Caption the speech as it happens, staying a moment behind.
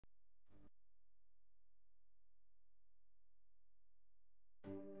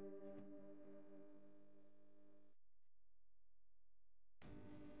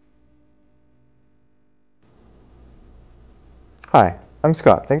Hi, I'm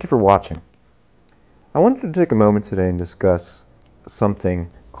Scott. Thank you for watching. I wanted to take a moment today and discuss something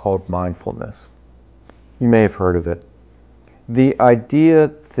called mindfulness. You may have heard of it. The idea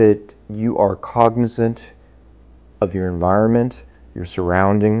that you are cognizant of your environment, your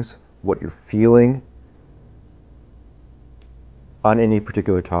surroundings, what you're feeling on any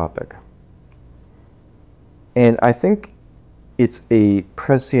particular topic. And I think it's a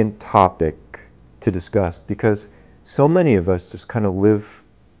prescient topic to discuss because so many of us just kind of live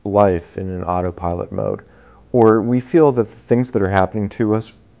life in an autopilot mode, or we feel that the things that are happening to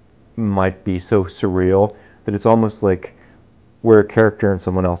us might be so surreal that it's almost like we're a character in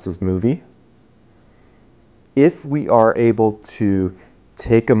someone else's movie. If we are able to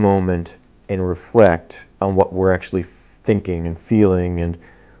take a moment and reflect on what we're actually thinking and feeling and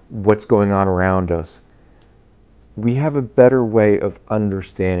what's going on around us, we have a better way of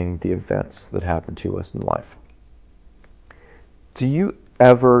understanding the events that happen to us in life. Do you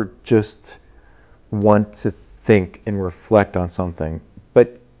ever just want to think and reflect on something,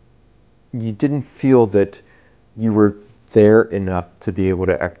 but you didn't feel that you were there enough to be able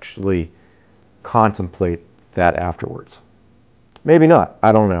to actually contemplate that afterwards? Maybe not,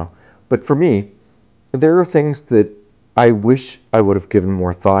 I don't know. But for me, there are things that I wish I would have given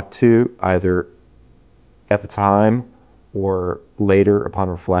more thought to, either at the time or later upon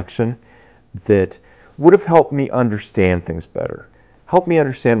reflection, that would have helped me understand things better, helped me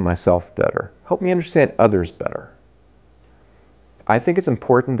understand myself better, helped me understand others better. I think it's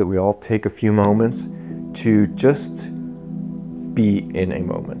important that we all take a few moments to just be in a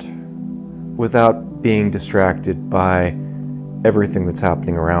moment without being distracted by everything that's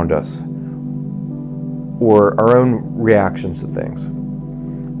happening around us or our own reactions to things.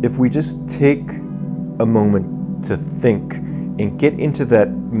 If we just take a moment to think and get into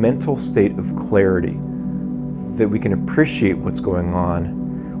that mental state of clarity, that we can appreciate what's going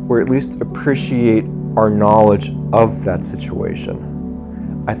on, or at least appreciate our knowledge of that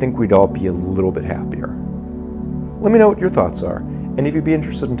situation, I think we'd all be a little bit happier. Let me know what your thoughts are, and if you'd be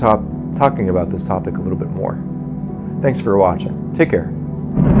interested in talking about this topic a little bit more. Thanks for watching. Take care.